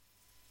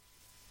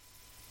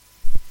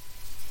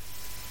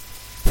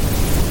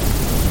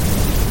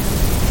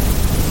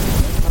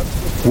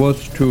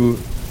was to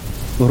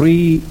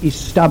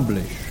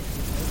re-establish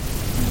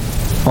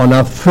on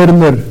a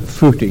firmer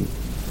footing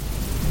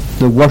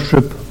the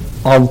worship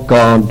of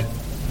God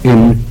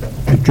in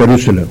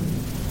Jerusalem.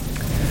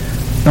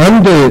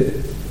 And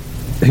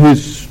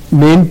his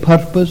main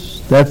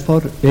purpose,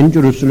 therefore, in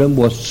Jerusalem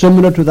was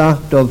similar to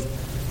that of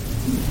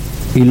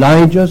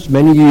Elijah's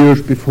many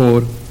years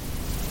before.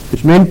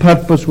 His main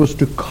purpose was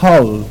to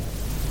call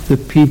the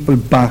people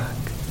back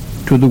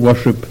to the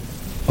worship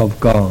of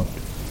God,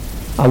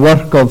 a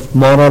work of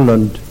moral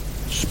and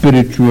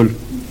spiritual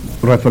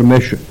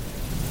reformation.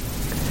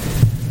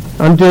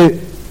 And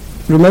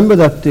remember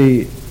that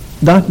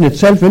that in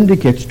itself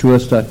indicates to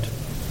us that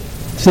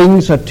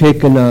things had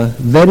taken a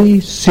very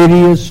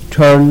serious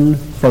turn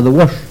for the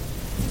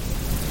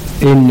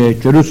worse in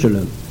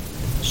Jerusalem,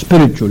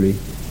 spiritually,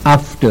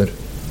 after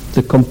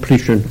the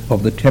completion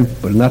of the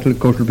temple. And that, of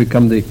course, will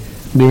become the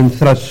main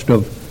thrust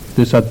of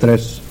this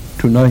address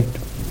tonight.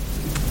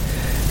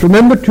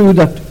 Remember, too,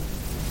 that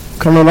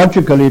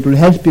chronologically it will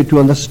help you to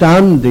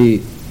understand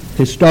the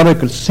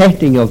historical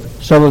setting of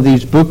some of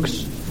these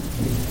books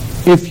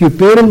if you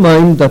bear in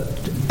mind that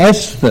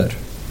Esther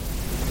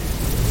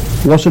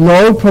was in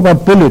all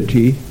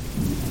probability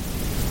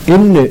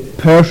in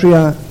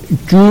Persia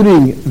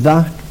during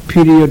that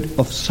period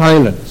of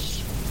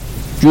silence,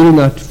 during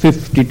that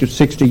 50 to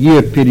 60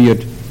 year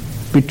period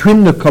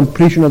between the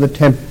completion of the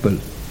temple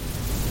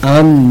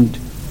and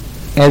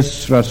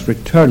Ezra's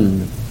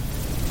return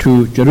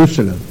to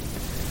Jerusalem.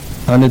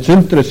 And it's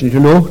interesting to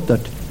note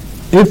that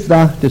if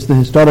that is the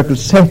historical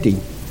setting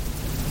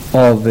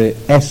of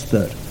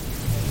Esther,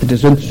 it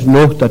is interesting to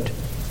note that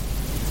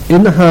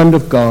in the hand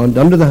of God,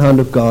 under the hand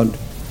of God,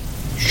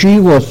 she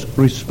was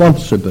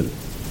responsible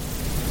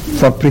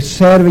for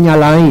preserving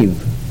alive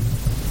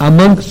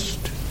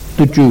amongst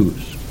the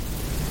Jews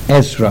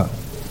Ezra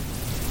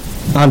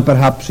and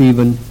perhaps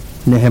even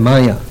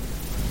Nehemiah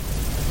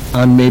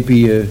and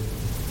maybe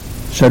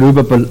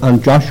Zerubbabel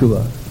and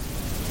Joshua,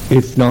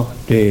 if not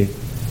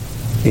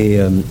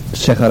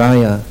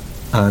Zechariah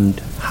and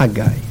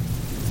Haggai.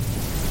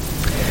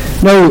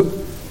 Now,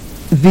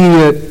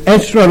 the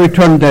Ezra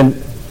returned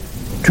then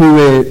to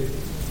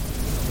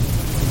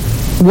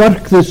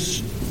work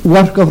this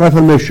work of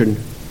reformation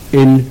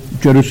in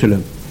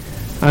Jerusalem.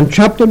 And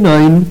chapter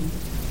 9,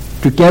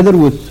 together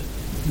with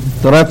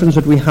the reference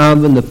that we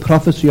have in the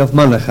prophecy of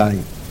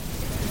Malachi,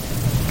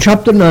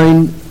 chapter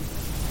 9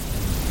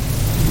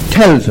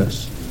 tells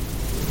us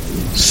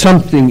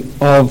something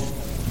of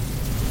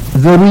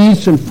the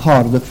reason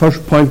for the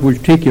first point we'll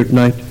take here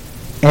tonight,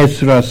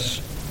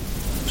 Ezra's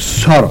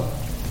sorrow.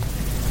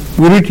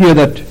 We read here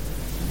that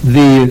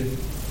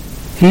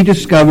he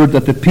discovered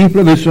that the people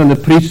of Israel and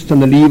the priests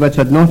and the Levites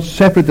had not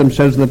separated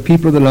themselves from the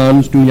people of the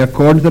lands, doing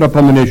according to their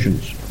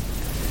abominations.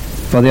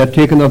 For they had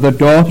taken of their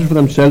daughters for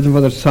themselves and for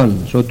their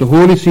sons, so that the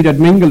holy seed had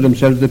mingled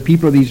themselves with the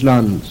people of these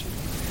lands.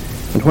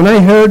 And when I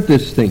heard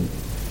this thing,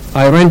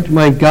 I rent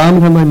my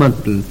garment and my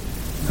mantle,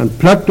 and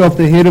plucked off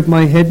the hair of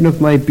my head and of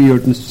my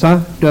beard, and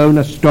sat down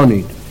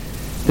astonished.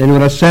 Then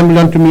were assembled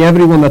unto me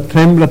every one that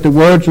trembled at the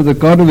words of the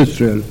God of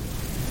Israel,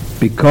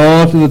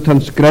 because of the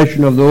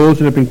transgression of those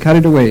that have been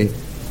carried away.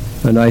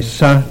 And I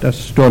sat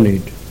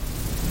astonished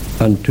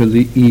until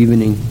the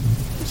evening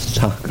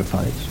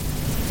sacrifice.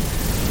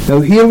 Now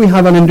here we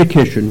have an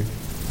indication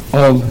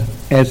of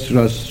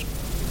Ezra's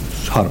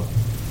sorrow.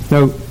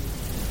 Now,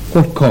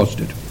 what caused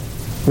it?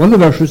 One of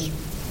the verses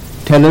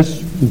tell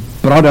us, in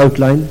broad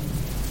outline,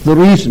 the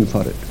reason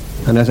for it.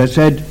 And as I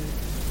said,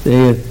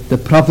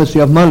 the prophecy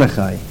of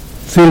Malachi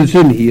fills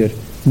in here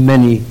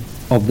many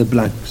of the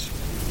blanks.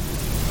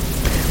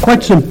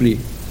 Quite simply,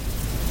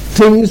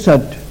 things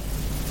had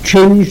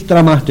changed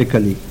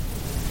dramatically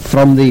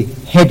from the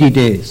heady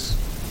days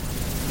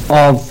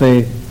of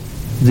the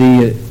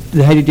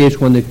heady days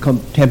when the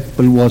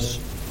temple was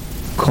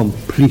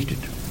completed.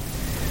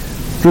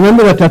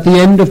 Remember that at the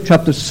end of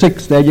chapter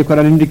 6 there you've got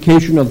an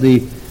indication of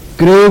the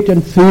great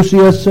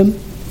enthusiasm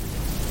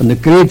and the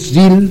great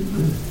zeal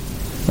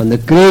and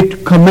the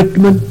great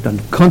commitment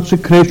and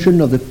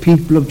consecration of the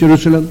people of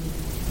Jerusalem,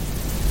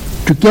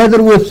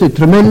 together with the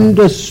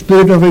tremendous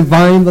spirit of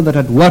revival that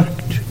had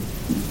worked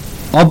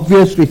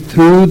obviously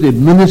through the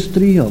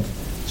ministry of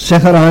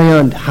Zechariah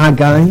and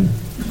Haggai,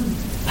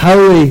 how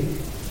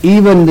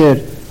even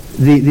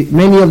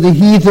many of the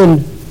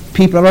heathen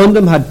people around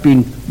them had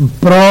been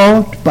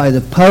brought by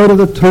the power of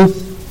the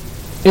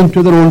truth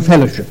into their own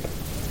fellowship.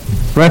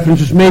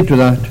 Reference is made to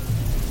that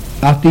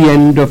at the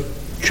end of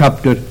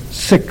chapter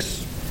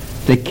 6.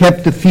 They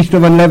kept the feast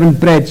of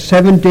unleavened bread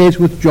 7 days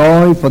with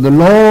joy, for the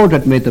Lord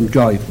had made them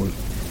joyful,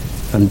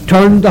 and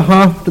turned the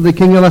heart of the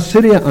king of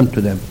Assyria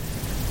unto them,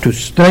 to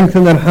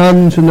strengthen their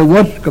hands in the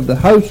work of the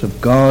house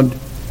of God,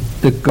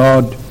 the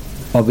God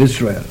of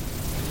Israel.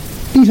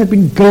 These had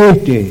been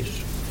great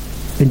days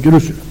in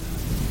Jerusalem.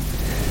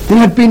 They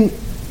had been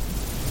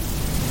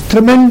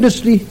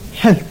tremendously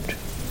helped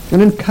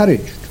and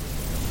encouraged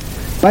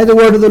by the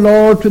word of the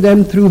Lord to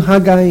them through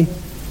Haggai,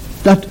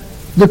 that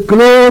the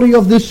glory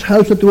of this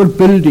house that they were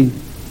building,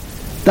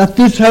 that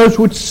this house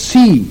would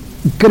see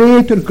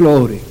greater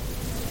glory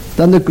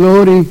than the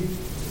glory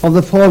of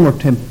the former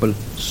temple,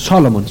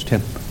 Solomon's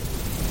temple.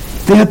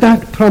 They had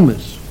that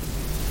promise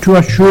to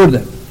assure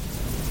them.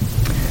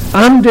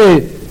 And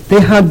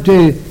they had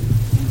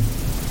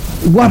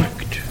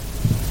worked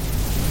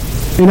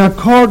in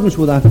accordance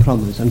with that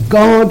promise, and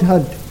God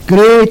had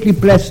greatly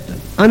blessed them.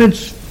 And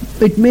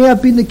it may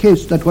have been the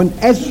case that when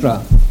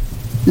Ezra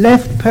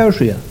left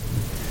Persia,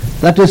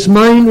 that his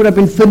mind would have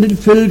been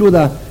filled with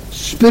a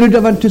spirit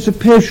of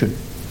anticipation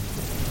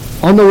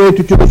on the way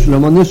to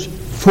Jerusalem, on this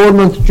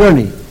 4-month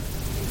journey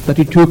that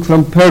he took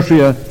from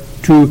Persia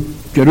to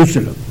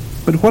Jerusalem.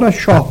 But what a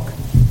shock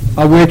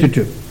awaited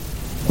him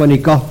when he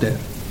got there.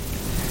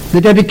 The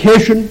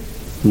dedication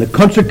and the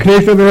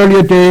consecration of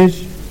earlier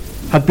days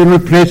had been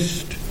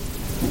replaced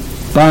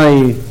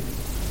by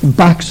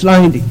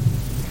backsliding.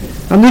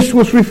 And this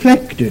was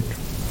reflected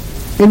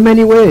in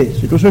many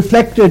ways. It was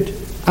reflected,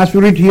 as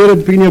we read here at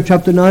the beginning of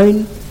chapter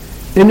 9,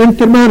 in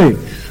intermarriage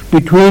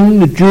between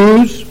the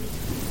Jews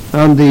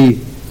and the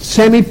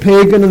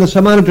semi-pagan and the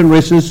Samaritan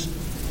races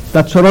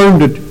that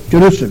surrounded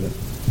Jerusalem.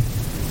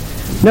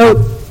 Now,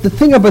 the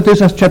thing about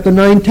this, as chapter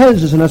 9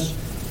 tells us, and as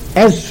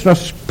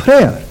Ezra's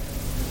prayer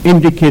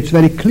indicates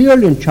very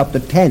clearly in chapter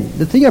 10,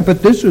 the thing about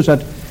this is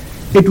that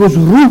it was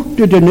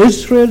rooted in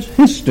Israel's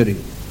history,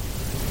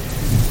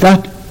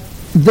 that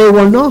they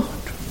were not,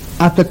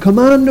 at the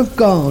command of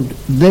God,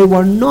 they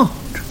were not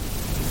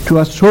to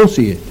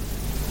associate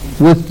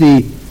with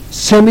the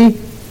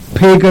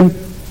semi-pagan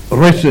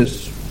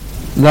races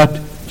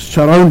that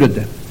surrounded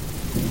them.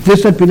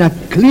 This had been a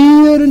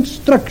clear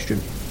instruction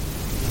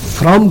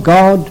from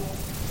God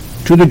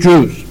to the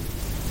Jews.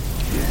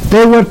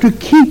 They were to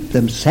keep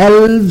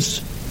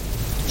themselves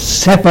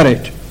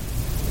separate.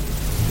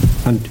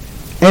 And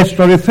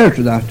Ezra referred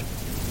to that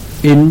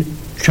in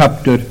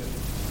chapter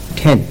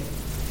 10.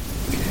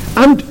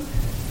 And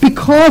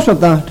because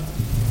of that,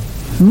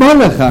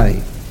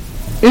 Malachi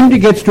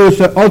indicates to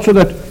us also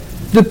that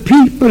the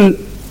people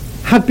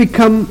had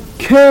become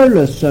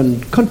careless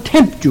and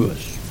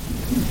contemptuous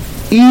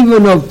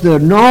even of their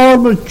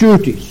normal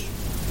duties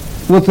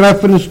with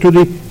reference to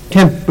the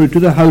temple, to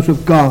the house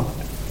of God.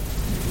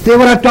 They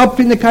were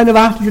adopting the kind of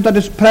attitude that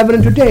is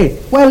prevalent today.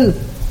 Well,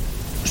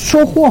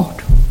 so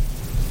what?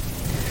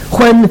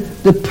 When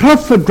the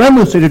prophet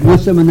remonstrated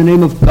with them in the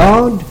name of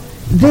God,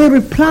 they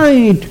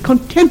replied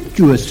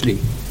contemptuously,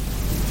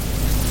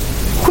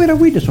 "Where are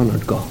we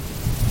dishonored God?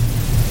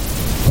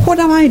 What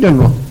have I done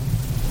wrong?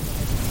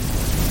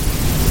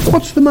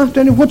 What's the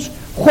matter?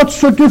 What's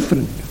so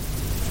different?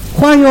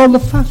 Why all the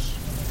fuss?"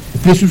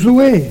 This is the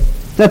way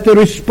that they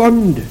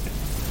responded.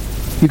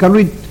 You can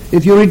read,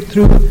 if you read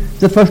through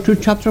the first 2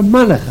 chapters of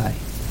Malachi,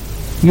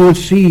 you will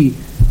see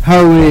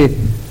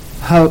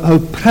how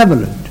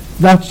prevalent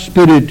that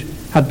spirit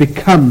had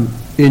become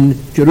in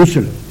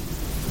Jerusalem.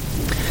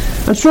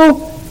 And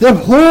so their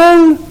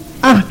whole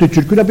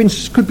attitude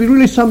could be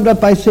really summed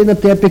up by saying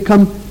that they had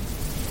become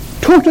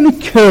totally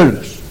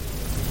careless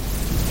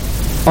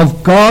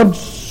of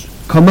God's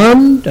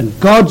command and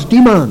God's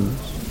demands.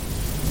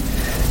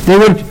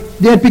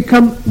 They had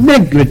become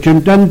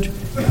negligent and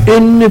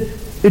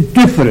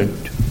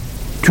indifferent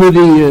to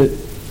the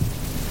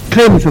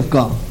claims of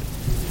God.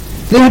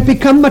 They had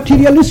become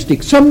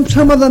materialistic. Some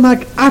of them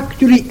had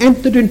actually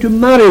entered into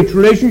marriage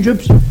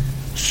relationships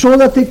so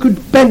that they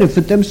could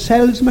benefit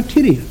themselves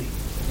materially.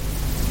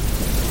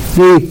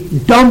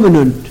 The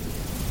dominant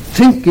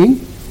thinking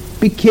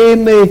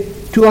became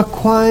to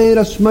acquire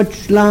as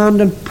much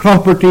land and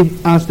property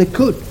as they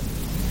could.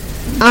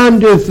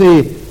 And if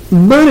a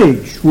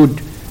marriage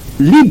would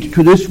lead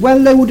to this, well,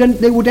 they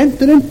would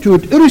enter into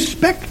it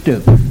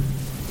irrespective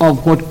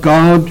of what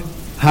God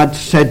had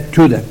said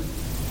to them.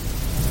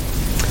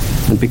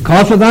 And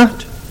because of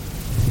that,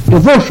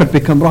 divorce had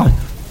become rife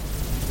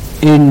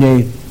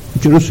in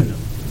Jerusalem.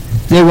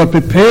 They were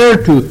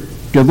prepared to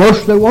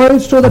divorce their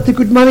wives so that they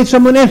could marry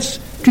someone else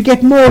to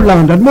get more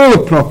land and more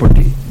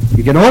property.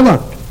 You get all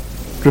that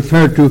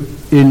referred to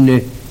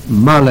in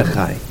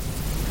Malachi.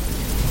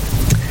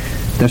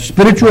 Their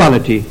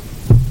spirituality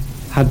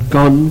had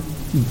gone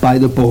by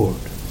the board.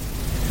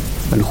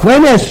 And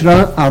when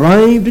Ezra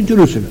arrived in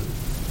Jerusalem,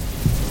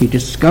 he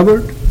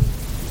discovered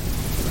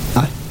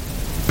a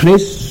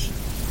place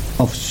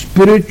of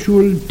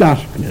spiritual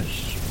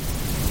darkness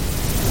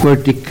where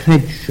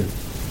declension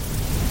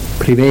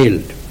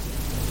prevailed.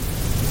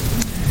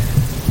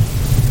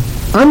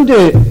 And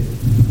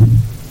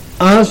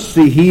as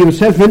he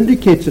himself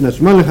indicates and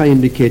as Malachi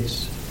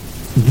indicates,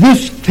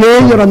 this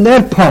failure on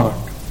their part,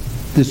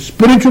 the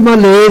spiritual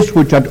malaise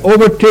which had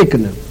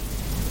overtaken them,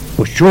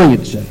 was showing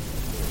itself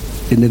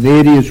in the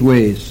various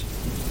ways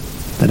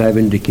that I've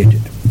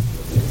indicated.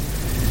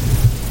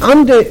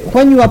 And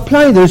when you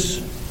apply this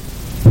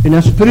in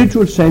a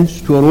spiritual sense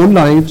to our own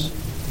lives,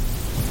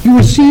 you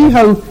will see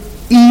how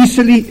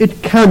easily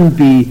it can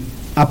be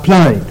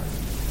applied.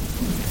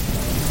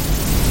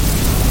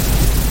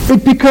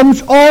 It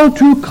becomes all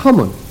too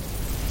common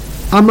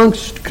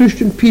amongst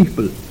Christian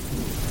people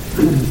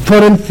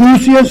for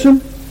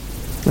enthusiasm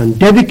and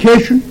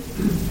dedication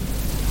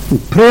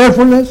and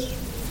prayerfulness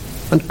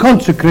and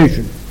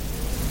consecration,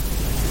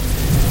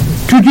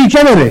 to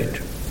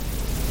degenerate,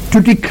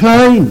 to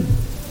decline,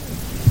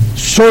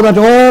 so that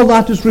all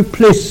that is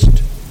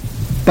replaced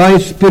by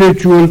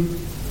spiritual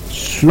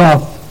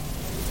sloth.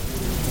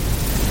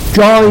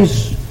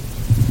 Joys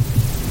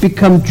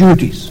become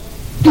duties.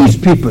 These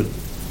people,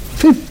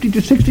 50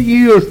 to 60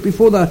 years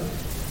before that,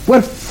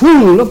 were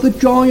full of the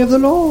joy of the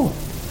Lord.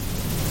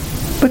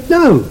 But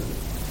now,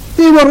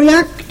 they were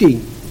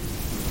reacting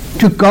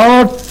to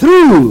God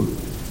through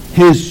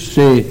his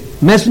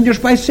messengers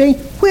by saying,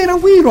 where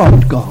have we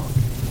wronged God?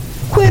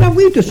 Where have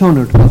we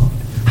dishonoured God?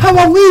 How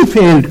have we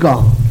failed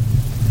God?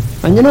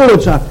 And you know,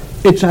 it's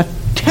a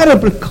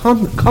terrible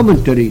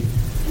commentary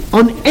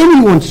on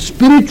anyone's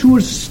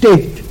spiritual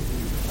state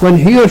when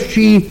he or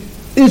she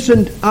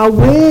isn't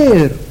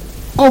aware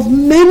of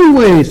many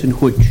ways in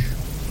which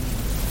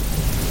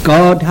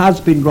God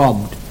has been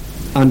robbed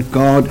and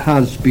God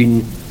has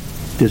been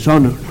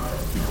dishonoured.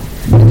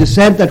 It is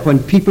said that when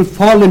people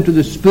fall into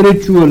the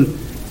spiritual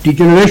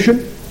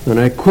degeneration, and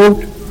I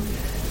quote,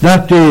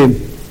 that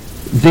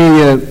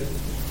they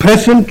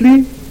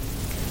presently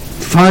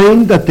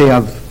find that they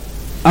have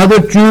other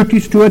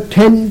duties to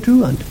attend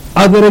to and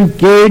other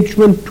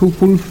engagement to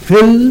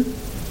fulfill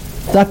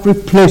that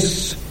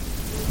replace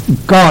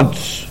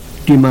God's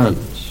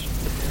demands.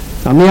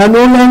 And they are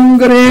no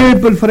longer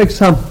able, for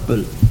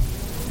example,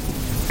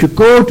 to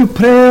go to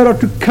prayer or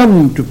to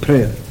come to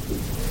prayer.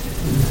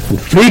 And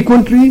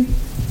frequently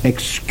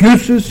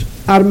excuses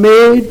are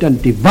made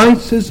and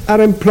devices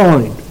are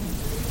employed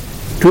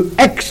to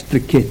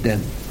extricate them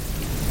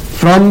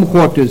from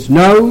what is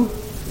now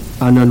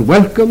an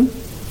unwelcome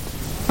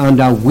and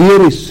a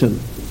wearisome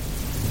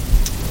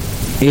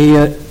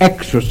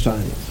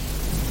exercise.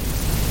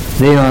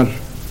 They are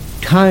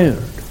tired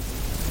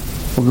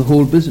of the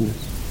whole business.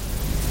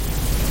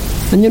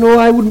 And you know,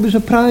 I wouldn't be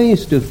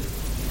surprised if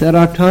there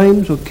are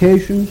times,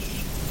 occasions,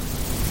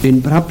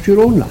 in perhaps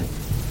your own life,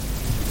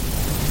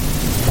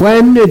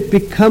 when it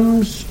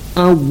becomes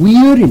a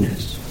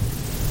weariness.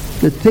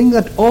 The thing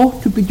that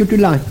ought to be your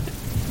delight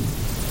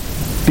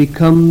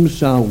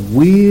becomes a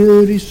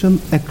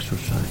wearisome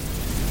exercise.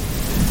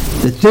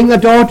 The thing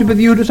that ought to be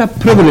viewed as a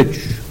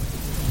privilege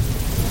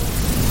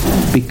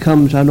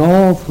becomes an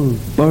awful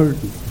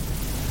burden.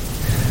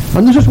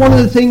 And this is one of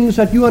the things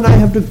that you and I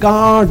have to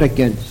guard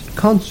against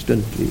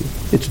constantly.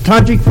 It's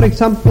tragic, for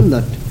example,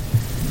 that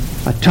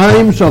at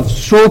times of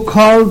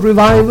so-called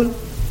revival,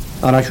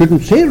 or I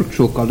shouldn't say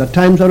so-called, at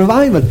times of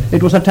revival,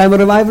 it was a time of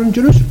revival in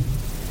Jerusalem.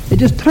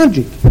 It is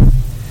tragic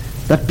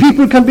that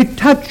people can be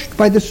touched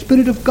by the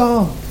Spirit of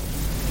God,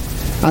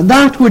 and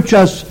that which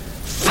has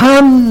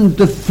fanned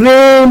the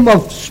flame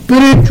of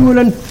spiritual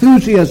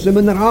enthusiasm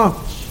in their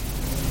hearts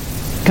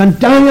can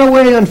die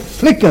away and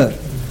flicker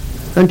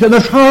until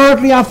there's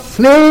hardly a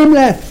flame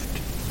left,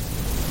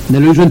 and they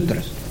lose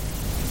interest.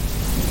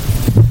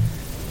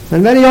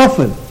 And very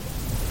often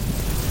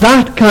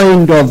that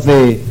kind of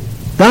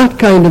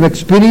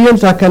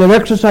experience, that kind of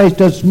exercise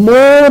does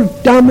more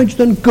damage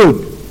than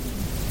good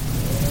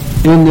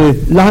in the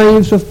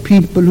lives of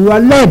people who are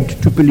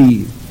led to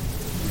believe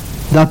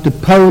that the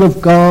power of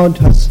God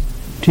has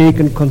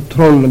taken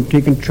control and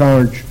taken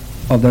charge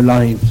of their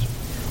lives.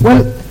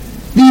 Well,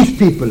 these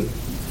people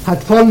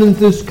had fallen into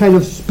this kind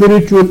of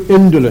spiritual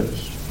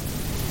indolence.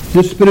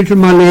 This spiritual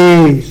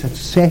malaise had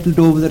settled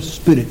over their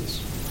spirits,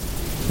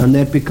 and they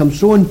had become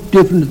so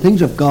indifferent to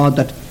things of God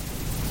that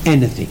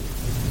anything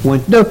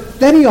went. Now,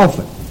 very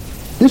often,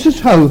 this is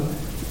how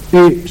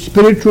the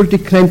spiritual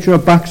declension or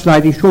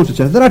backsliding shows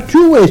itself. There are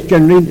two ways,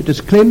 generally, it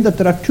is claimed that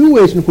there are two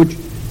ways in which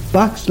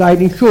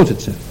backsliding shows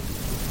itself.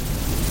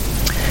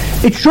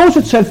 It shows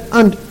itself,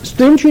 and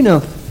strangely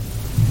enough,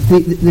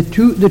 the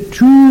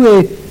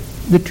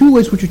two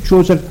ways which it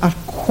shows itself are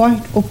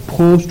quite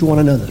opposed to one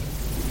another.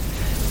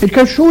 It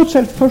can show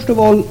itself, first of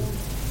all,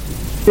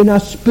 in a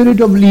spirit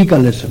of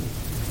legalism,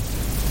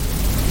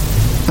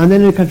 and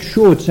then it can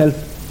show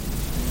itself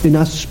in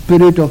a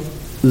spirit of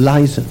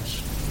license.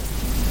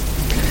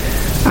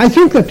 I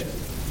think that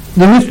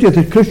the history of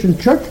the Christian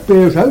church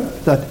bears out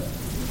that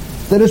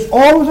there is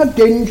always a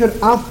danger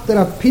after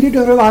a period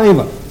of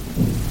revival,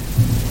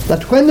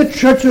 that when the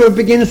church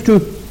begins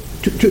to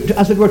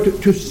as it were,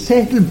 to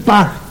settle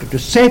back, to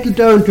settle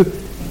down,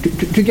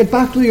 to get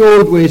back to the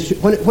old ways,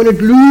 when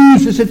it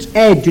loses its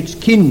edge, its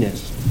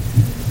keenness,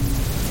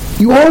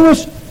 you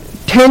always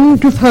tend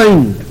to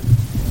find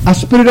a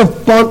spirit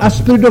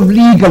of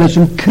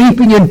legalism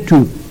creeping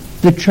into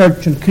the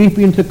church and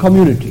creeping into the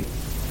community.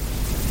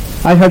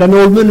 I heard an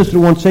old minister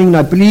once saying,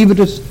 I believe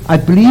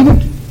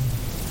it.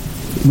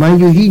 Mind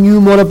you, he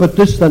knew more about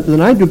this than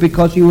I do,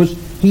 because he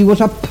was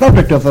a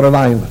product of the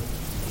revival.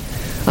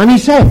 And he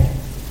said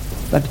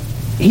that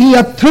he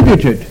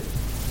attributed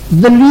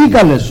the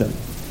legalism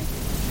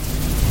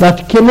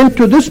that came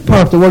into this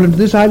part of the world, into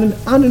this island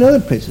and in other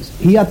places,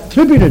 he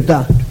attributed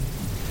that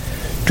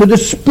to the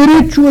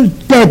spiritual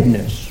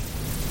deadness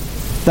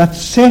that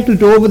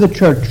settled over the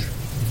church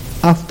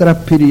after a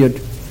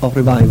period of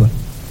revival.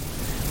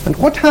 And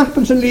what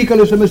happens in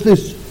legalism is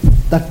this,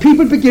 that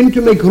people begin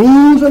to make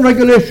rules and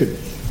regulations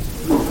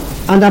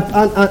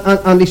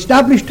and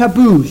establish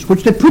taboos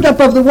which they put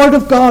above the Word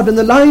of God in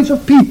the lives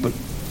of people.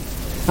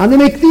 And they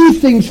make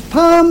these things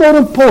far more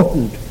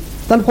important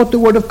than what the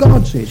Word of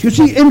God says. You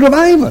see, in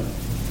revival,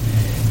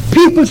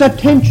 people's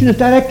attention is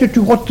directed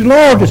to what the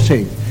Lord is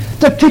saying.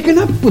 They're taken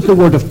up with the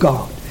Word of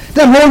God.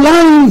 Their whole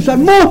lives are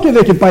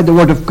motivated by the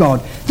Word of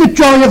God. The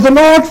joy of the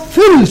Lord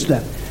fills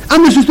them.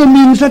 And this is the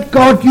means that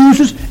God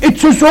uses.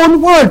 It's His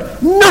own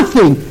Word.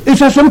 Nothing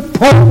is as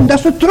important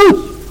as the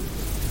truth.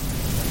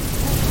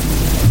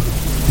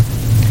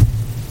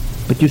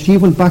 But you see,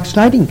 when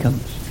backsliding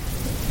comes,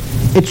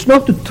 it's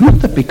not the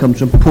truth that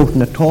becomes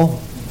important at all.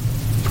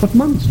 It's what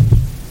man says.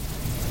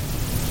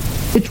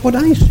 It's what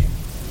I say,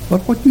 or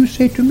what you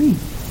say to me.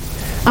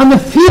 And the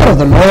fear of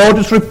the Lord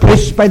is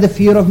replaced by the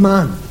fear of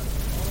man.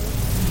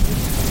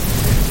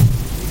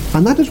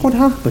 And that is what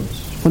happens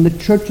when the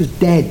church is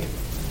dead.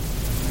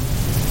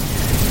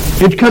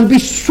 It can be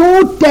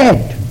so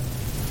dead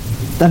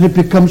that it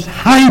becomes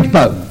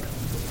hidebound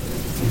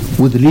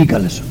with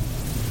legalism.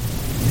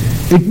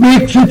 It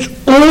makes its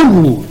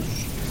own rules,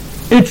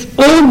 its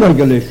own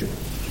regulations.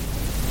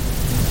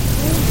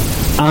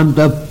 And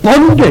the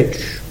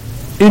bondage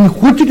in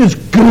which it is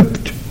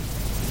gripped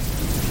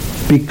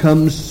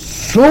becomes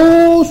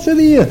so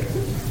severe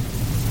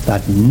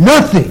that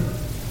nothing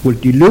will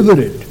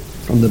deliver it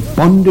from the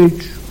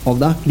bondage of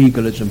that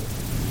legalism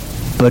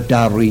but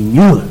a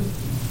renewal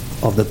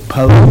of the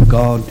power of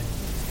God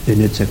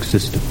in its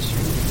existence.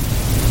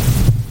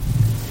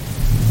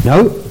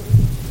 Now,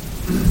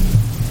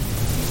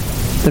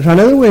 there's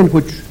another way in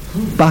which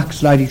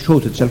backsliding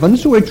shows itself, and this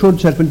is the way it showed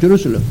itself in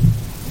Jerusalem.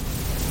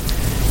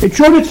 It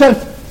showed itself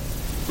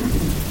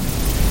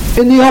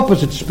in the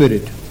opposite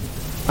spirit.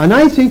 And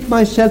I think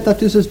myself that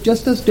this is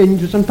just as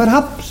dangerous, and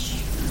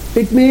perhaps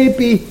it may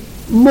be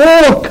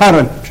more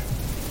current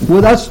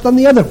with us than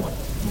the other one.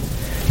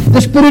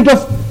 The spirit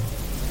of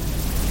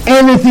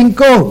anything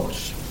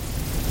goes.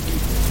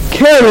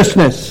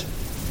 Carelessness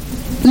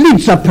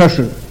leads a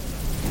person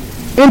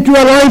into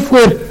a life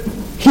where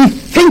he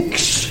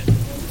thinks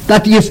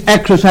that he is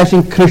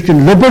exercising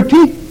Christian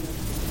liberty,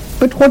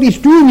 but what he's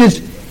doing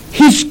is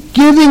he's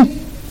giving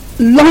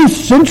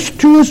license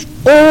to his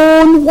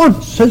own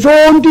wants, his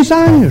own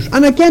desires.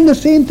 And again, the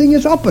same thing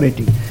is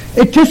operating.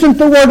 It isn't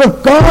the Word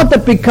of God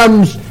that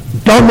becomes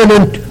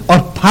dominant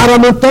or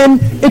paramount then,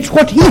 it's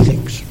what he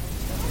thinks.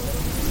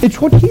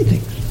 It's what he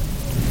thinks.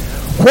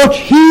 What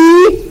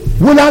he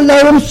will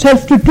allow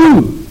himself to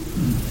do.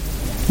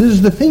 This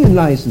is the thing in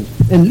license.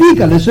 In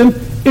legalism,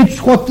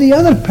 it's what the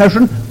other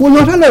person will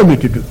not allow me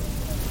to do.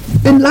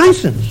 In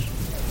license,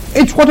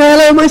 it's what I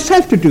allow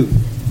myself to do,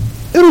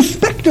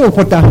 irrespective of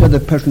what that other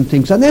person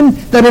thinks. And then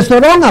there is the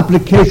wrong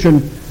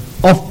application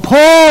of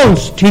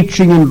Paul's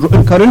teaching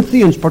in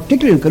Corinthians,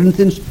 particularly in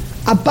Corinthians,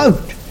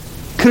 about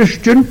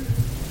Christian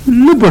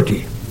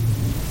liberty.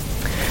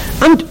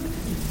 And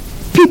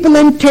people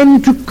then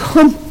tend to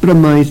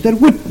compromise their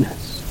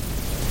witness.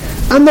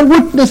 And their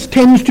witness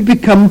tends to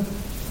become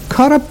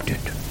corrupted.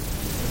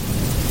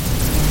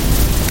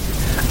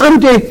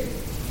 And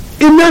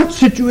in that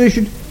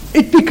situation,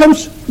 it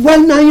becomes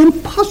well nigh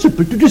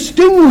impossible to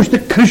distinguish the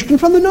Christian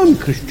from the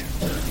non-Christian.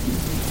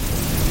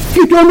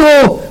 You don't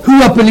know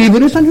who a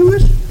believer is and who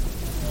isn't.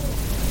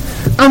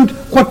 And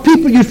what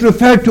people used to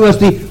refer to as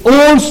the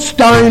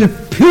old-style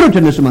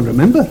Puritanism, and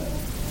remember,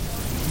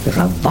 there's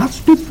a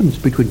vast difference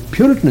between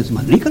Puritanism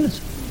and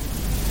legalism.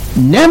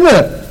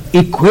 Never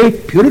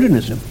equate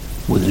Puritanism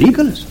with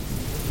legalism.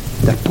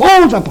 They're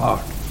poles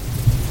apart.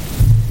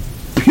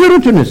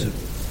 Puritanism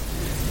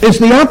is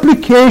the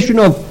application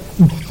of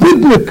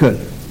biblical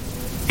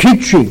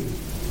teaching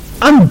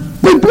and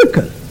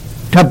biblical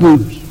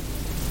taboos.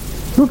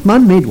 Not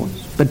man-made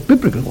ones, but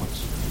biblical ones.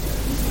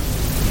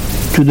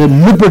 To the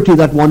liberty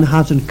that one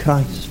has in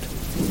Christ.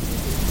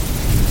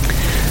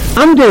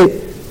 And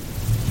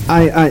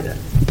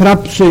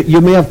perhaps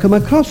you may have come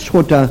across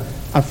what a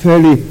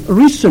fairly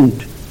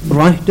recent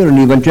writer in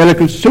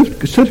evangelical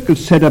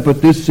circles said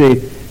about this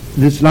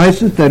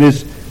license. There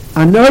is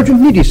an urgent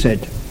need, he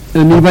said,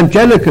 in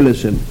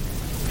evangelicalism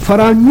for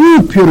a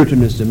new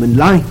Puritanism in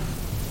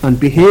life and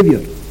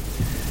behavior.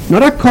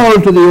 Not a call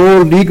to the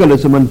old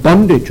legalism and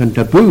bondage and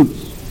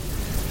taboos,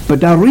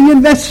 but a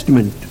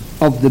reinvestment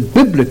of the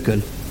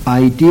biblical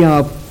idea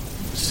of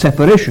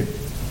separation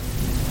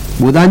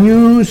with a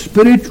new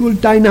spiritual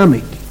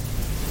dynamic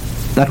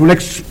that will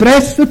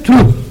express the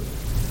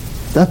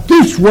truth that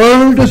this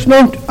world is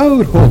not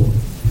our home,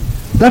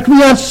 that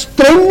we are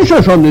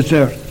strangers on this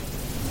earth,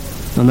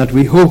 and that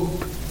we hope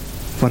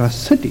for a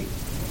city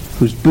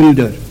whose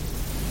builder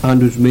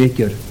and whose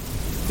maker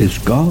is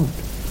God.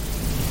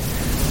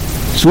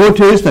 So it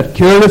is that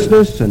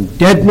carelessness and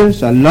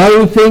deadness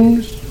allow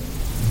things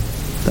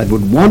that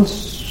would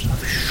once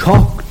have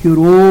shocked your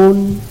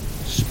own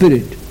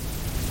spirit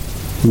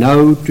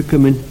now to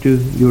come into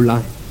your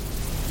life.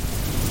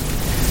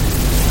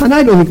 And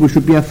I don't think we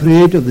should be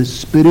afraid of the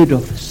spirit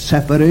of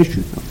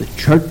separation of the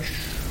church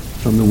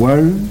from the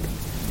world.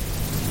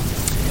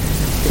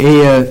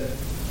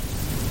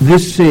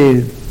 This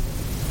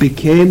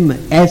became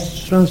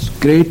Ezra's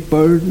great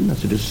burden,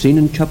 as it is seen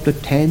in chapter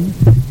 10.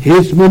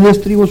 His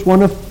ministry was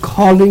one of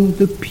calling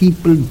the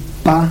people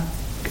back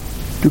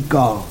to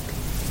God.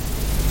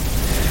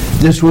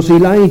 This was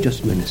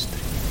Elijah's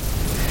ministry.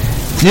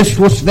 This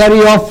was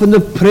very often the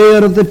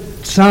prayer of the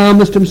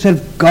psalmist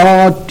himself.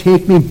 God,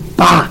 take me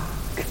back.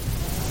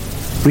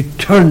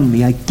 Return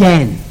me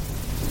again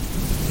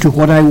to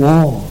what I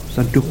was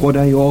and to what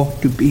I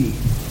ought to be.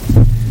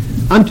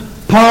 And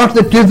part of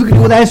the difficulty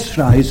with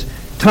Ezra is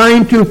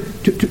trying to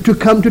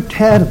come to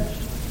terms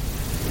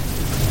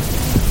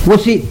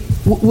with the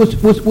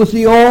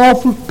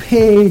awful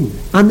pain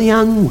and the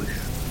anguish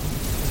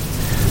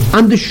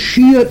and the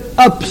sheer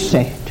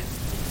upset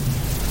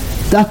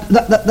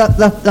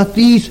that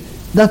these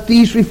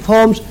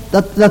reforms,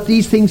 that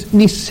these things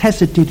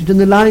necessitated in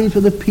the lives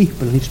of the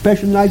people, and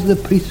especially in the lives of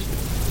the priests.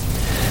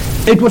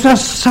 It was a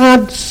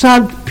sad,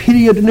 sad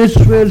period in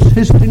Israel's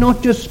history,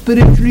 not just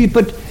spiritually,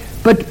 but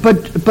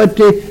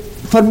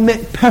for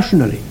me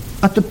personally,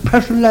 at the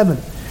personal level.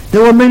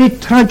 There were many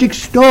tragic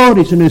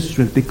stories in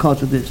Israel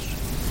because of this.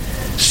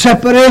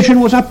 Separation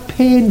was a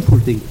painful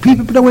thing.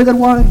 People put away their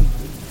wives.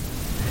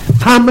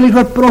 Families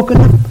were broken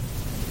up.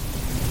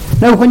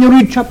 Now when you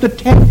read chapter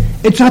 10,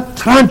 it's a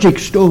tragic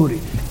story.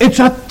 It's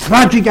a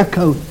tragic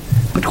account.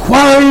 But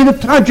why the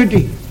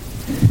tragedy?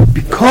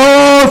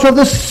 Because of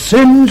the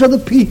sins of the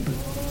people.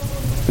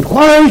 And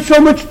why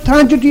so much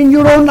tragedy in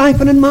your own life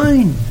and in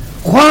mine?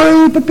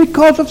 Why but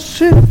because of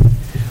sin?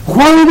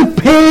 Why the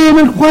pain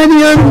and why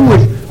the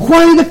anguish?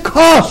 Why the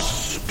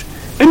cost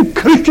in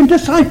Christian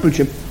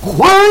discipleship?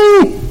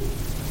 Why?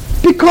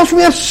 Because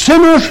we are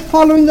sinners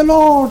following the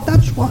Lord.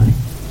 That's why.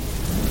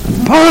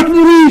 Part of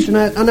the reason,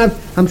 and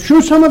I'm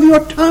sure some of you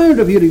are tired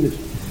of hearing this,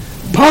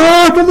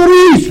 part of the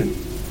reason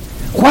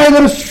why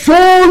there is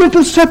so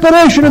little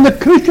separation in the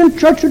Christian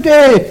church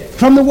today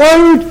from the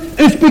world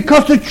is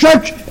because the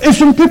church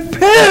isn't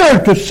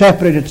prepared to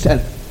separate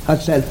herself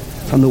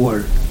from the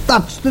world.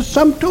 That's the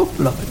sum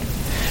total of it.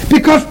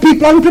 Because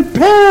people aren't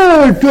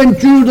prepared to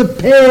endure the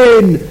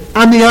pain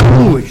and the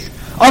anguish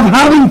of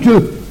having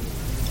to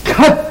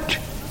cut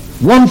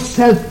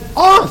oneself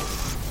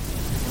off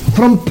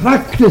from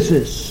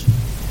practices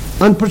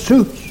and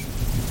pursuits,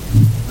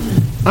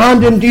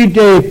 and indeed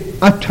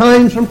at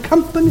times from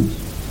companies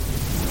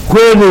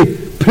where the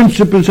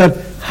principles are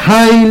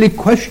highly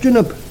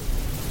questionable.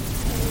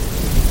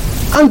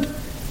 And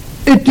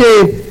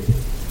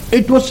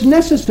it was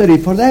necessary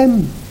for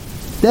them,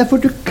 therefore,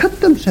 to cut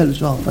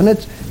themselves off. And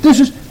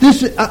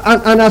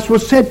and as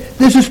was said,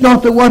 this is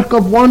not the work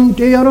of one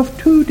day or of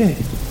 2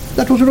 days.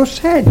 That was what was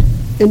said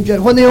when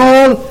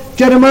Jeremiah,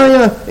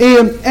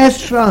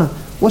 Ezra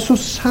was so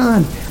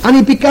sad, and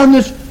he began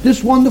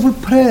this wonderful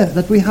prayer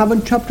that we have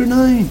in chapter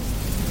 9.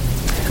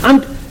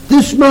 And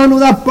this man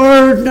with a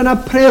burden and a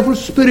prayerful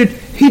spirit,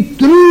 he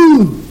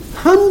drew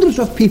hundreds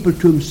of people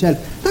to himself.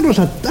 That was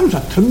a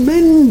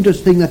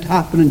tremendous thing that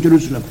happened in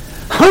Jerusalem.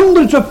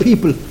 Hundreds of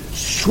people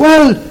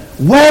swelled,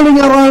 welling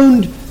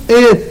around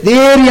the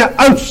area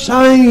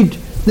outside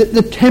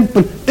the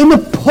temple in the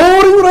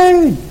pouring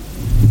rain.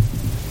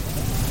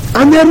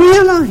 And they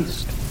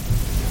realized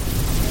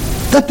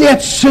that they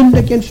had sinned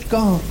against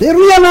God. They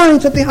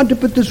realized that they had to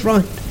put this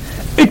right.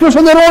 It was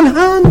on their own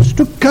hands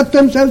to cut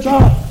themselves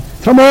off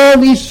from all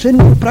these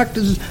sinful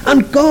practices,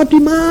 and God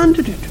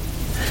demanded it.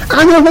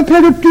 And they were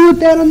prepared to do it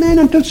there and then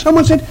until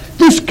someone said,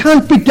 this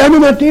can't be done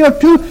in a day or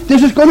two.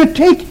 This is going to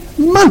take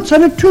months,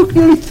 and it took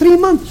nearly 3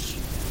 months.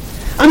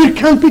 And it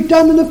can't be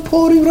done in the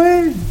pouring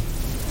rain.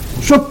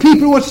 So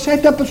people were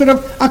set up,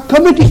 a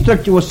committee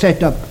structure was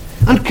set up.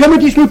 And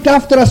committees looked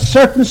after a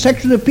certain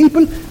section of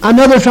people, and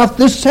others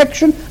after this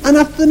section, and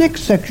after the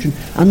next section.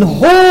 And the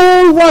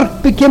whole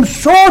work became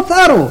so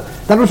thorough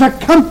that it was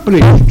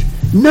accomplished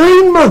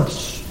 9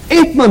 months,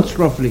 8 months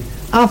roughly,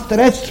 after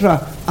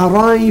Ezra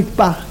arrived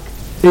back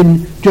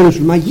in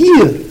Jerusalem, a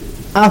year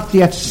after he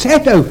had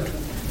set out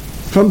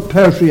from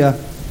Persia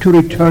to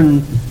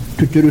return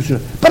to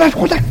Jerusalem. But at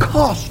what a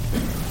cost!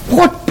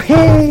 What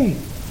pain!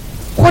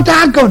 What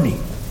agony!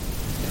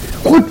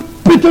 What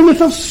bitterness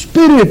of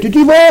spirit it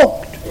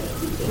evoked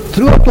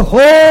throughout the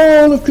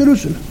whole of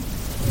Jerusalem.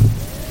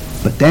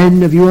 But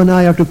then if you and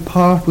I are to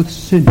part with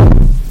sin,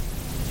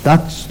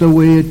 that's the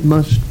way it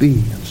must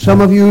be. And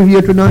some of you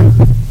here tonight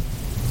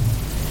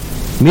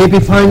maybe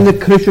find the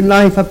Christian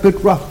life a bit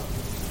rough.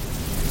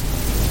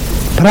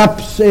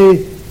 Perhaps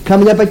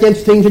coming up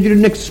against things that you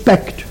didn't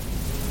expect.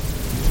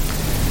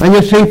 And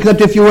you think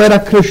that if you were a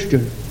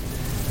Christian,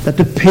 that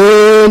the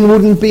pain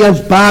wouldn't be as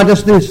bad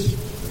as this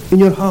in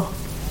your heart.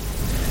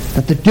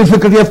 That the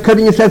difficulty of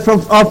cutting yourself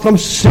off from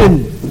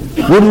sin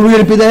wouldn't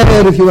really be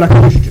there if you were a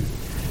Christian.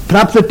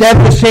 Perhaps the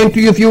devil is saying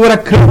to you, if you were a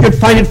Christian, you'd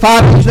find it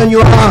far easier than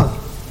you are.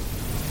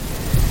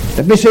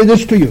 Let me say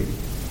this to you.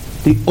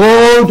 The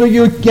older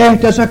you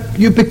get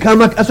you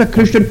become as a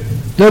Christian,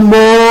 the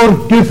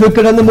more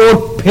difficult and the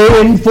more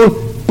painful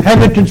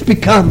penitence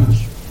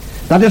becomes.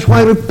 That is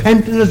why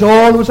repentance is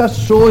always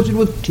associated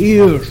with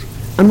tears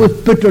and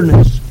with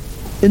bitterness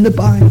in the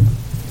Bible.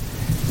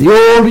 The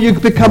older you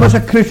become as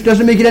a Christian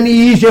doesn't make it any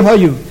easier for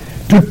you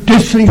to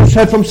distance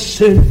yourself from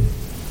sin,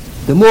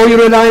 the more you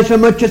realize how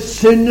much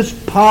sin is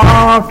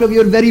part of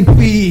your very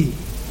being,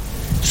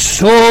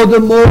 so the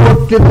more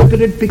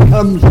difficult it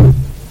becomes.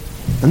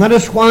 And that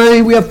is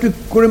why we have to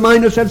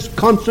remind ourselves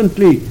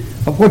constantly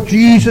of what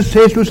Jesus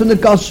says to us in the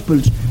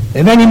Gospels.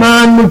 If any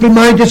man will be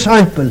my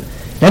disciple,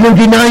 let him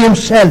deny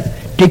himself,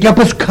 take up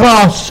his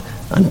cross,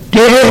 and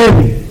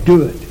daily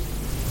do it.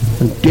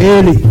 And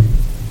daily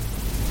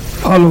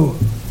follow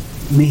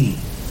me.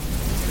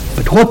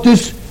 But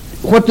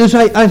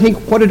I think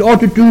what it ought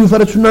to do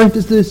for us tonight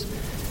is this.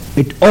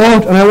 It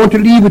ought, and I want to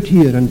leave it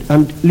here and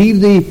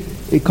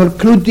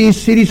conclude this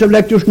series of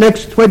lectures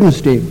next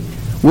Wednesday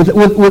with a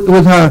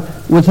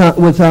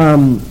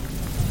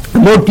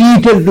more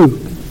detailed look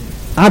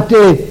at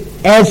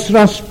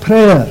Ezra's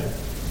prayer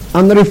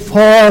and the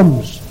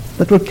reforms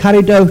that were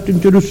carried out in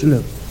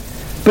Jerusalem.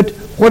 But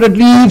what it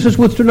leaves us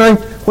with tonight,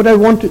 what I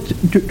want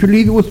to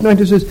leave you with tonight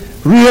is this,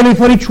 really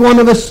for each one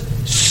of us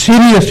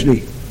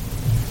seriously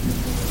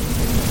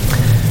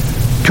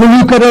to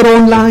look at our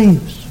own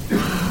lives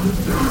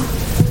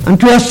and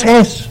to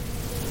assess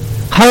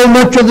how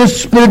much of the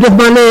spirit of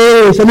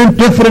malaise and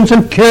indifference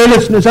and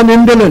carelessness and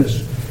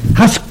indolence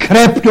has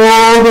crept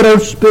over our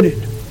spirit.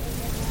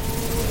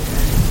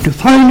 To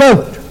find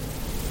out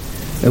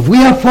if we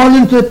have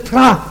fallen into the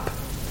trap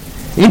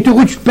into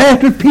which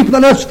better people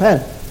than us fell,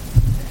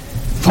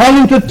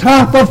 fallen into the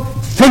trap of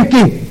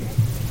thinking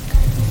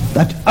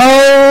that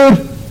our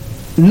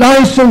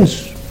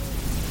license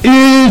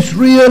is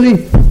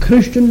really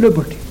Christian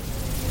liberty.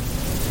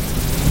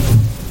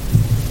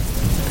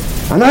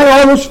 And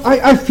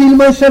I feel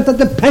myself that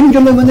the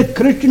pendulum in the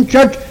Christian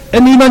church,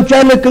 in the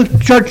evangelical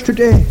church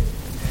today,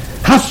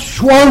 has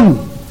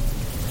swung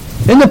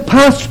in the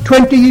past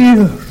 20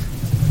 years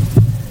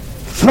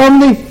from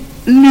the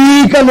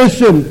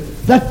legalism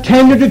that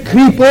tended to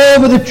creep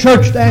over the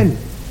church then.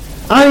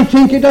 I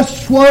think it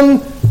has swung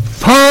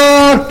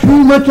far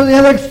too much to the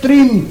other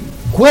extreme,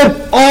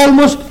 where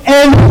almost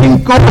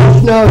anything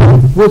goes now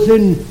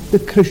within the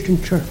Christian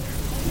church.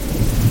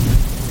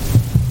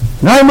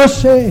 And I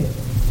must say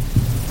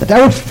that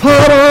I would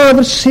far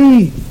rather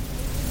see,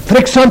 for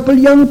example,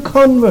 young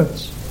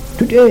converts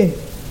today.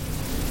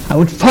 I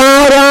would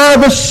far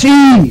rather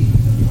see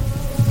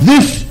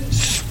this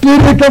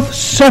spirit of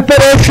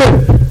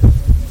separation,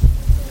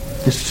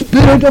 the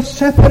spirit of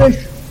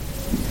separation,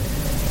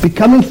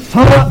 becoming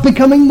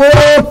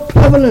more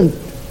prevalent,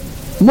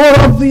 more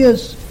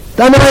obvious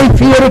than I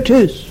fear it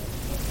is.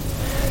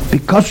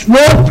 Because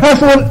no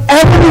person will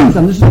ever lose,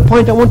 and this is the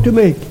point I want to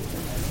make,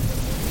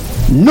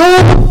 no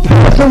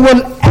person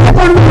will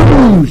ever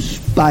lose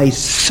by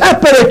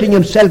separating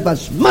himself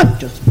as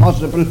much as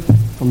possible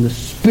from the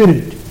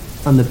spirit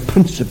and the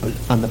principle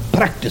and the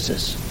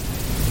practices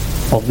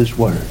of this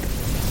world.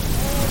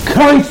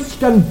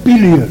 Christ and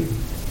Belial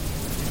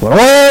were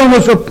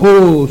always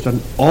opposed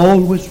and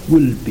always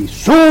will be.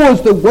 So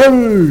is the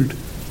world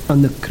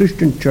and the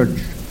Christian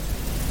church.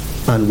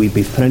 And we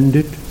befriend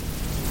it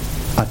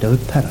at our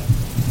peril,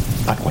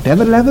 at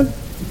whatever level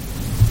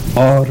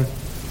or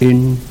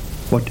in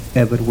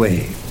whatever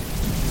way.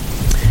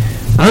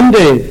 And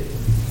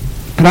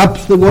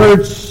perhaps the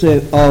words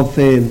of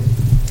the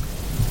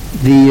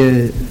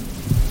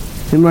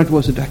hymn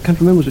was it? I can't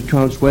remember, was it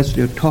Charles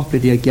Wesley or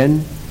Toplady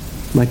again?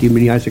 Might even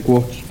be Isaac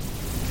Watts,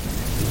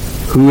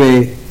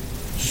 who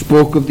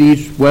spoke of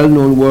these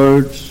well-known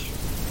words.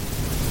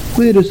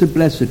 Where is the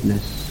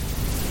blessedness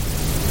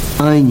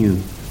I knew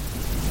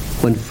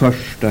when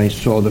first I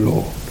saw the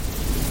Lord?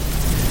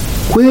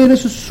 Where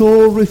is the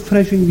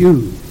soul-refreshing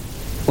view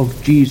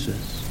of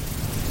Jesus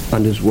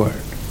and His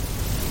Word?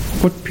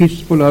 What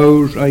peaceful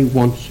hours I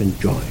once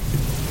enjoyed.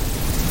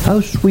 How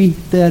sweet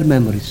their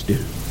memory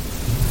still.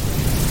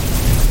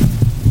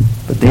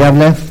 But they have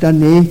left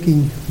an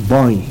aching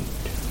void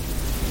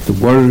the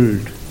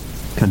world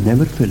can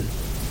never fill.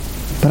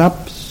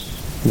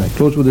 Perhaps, and I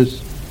close with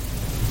this,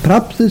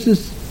 perhaps this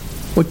is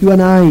what you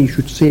and I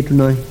should say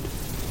tonight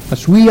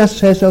as we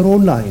assess our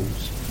own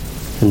lives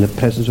in the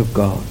presence of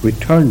God.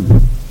 Return,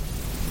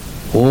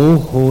 O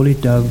Holy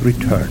Dove,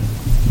 return,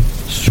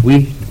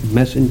 sweet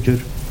messenger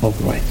of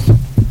rest.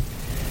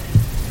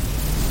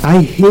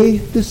 I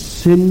hate the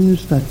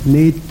sins that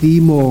made thee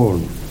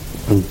mourn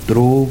and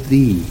drove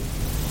thee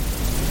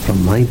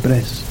from my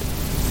breast.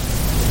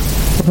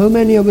 Of how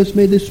many of us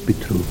may this be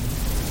true,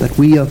 that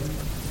we have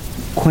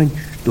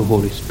quenched the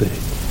Holy Spirit,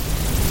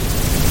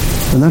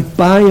 and that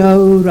by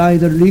our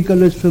either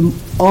legalism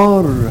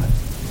or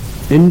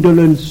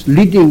indolence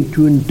leading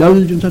to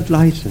indulgence and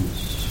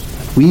license,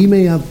 that we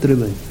may have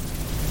driven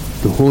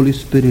the Holy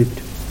Spirit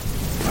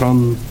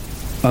from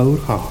our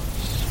hearts.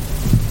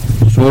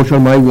 So shall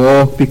my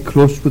walk be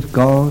close with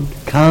God,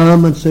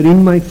 calm and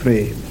serene my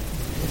frame.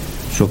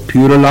 So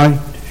pure a light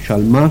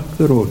shall mark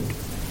the road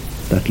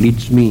that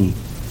leads me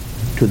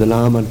to the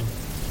Lamb. And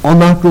on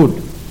that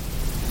road,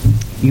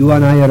 you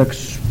and I are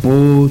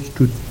exposed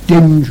to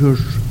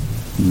dangers,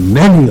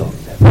 many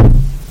of them,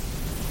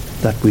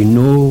 that we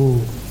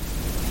know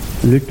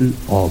little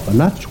of. And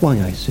that's why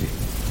I say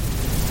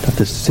that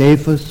the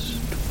safest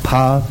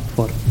path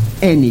for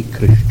any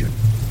Christian,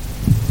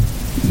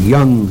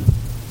 young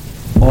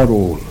or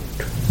old,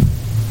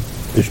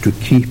 is to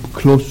keep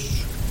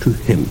close to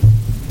him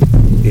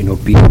in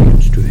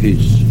obedience to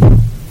his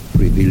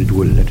revealed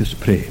will. Let us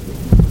pray.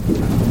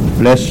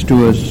 Bless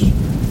to us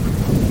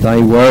thy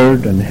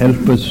word, and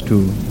help us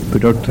to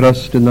put our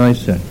trust in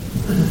thyself.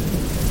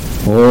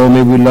 Oh,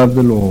 may we love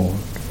the Lord,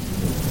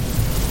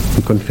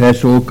 and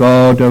confess, O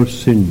God, our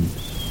sins,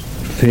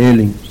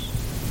 failings,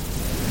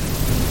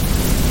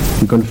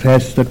 and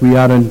confess that we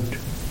aren't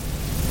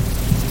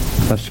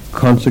as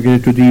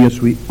consecrated to thee as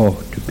we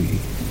ought to be.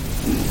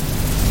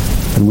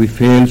 And we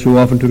fail so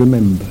often to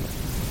remember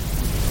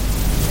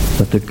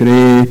that the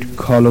great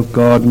call of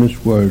God in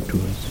his word to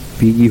us,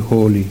 be ye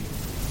holy,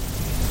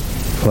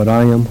 for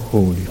I am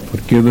holy.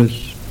 Forgive us,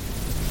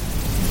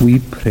 we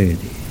pray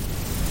thee,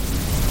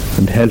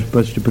 and help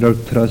us to put our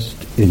trust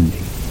in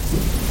thee.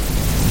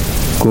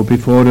 Go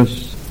before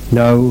us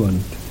now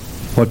and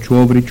watch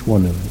over each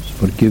one of us,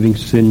 forgiving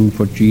sin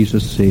for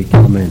Jesus' sake.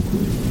 Amen.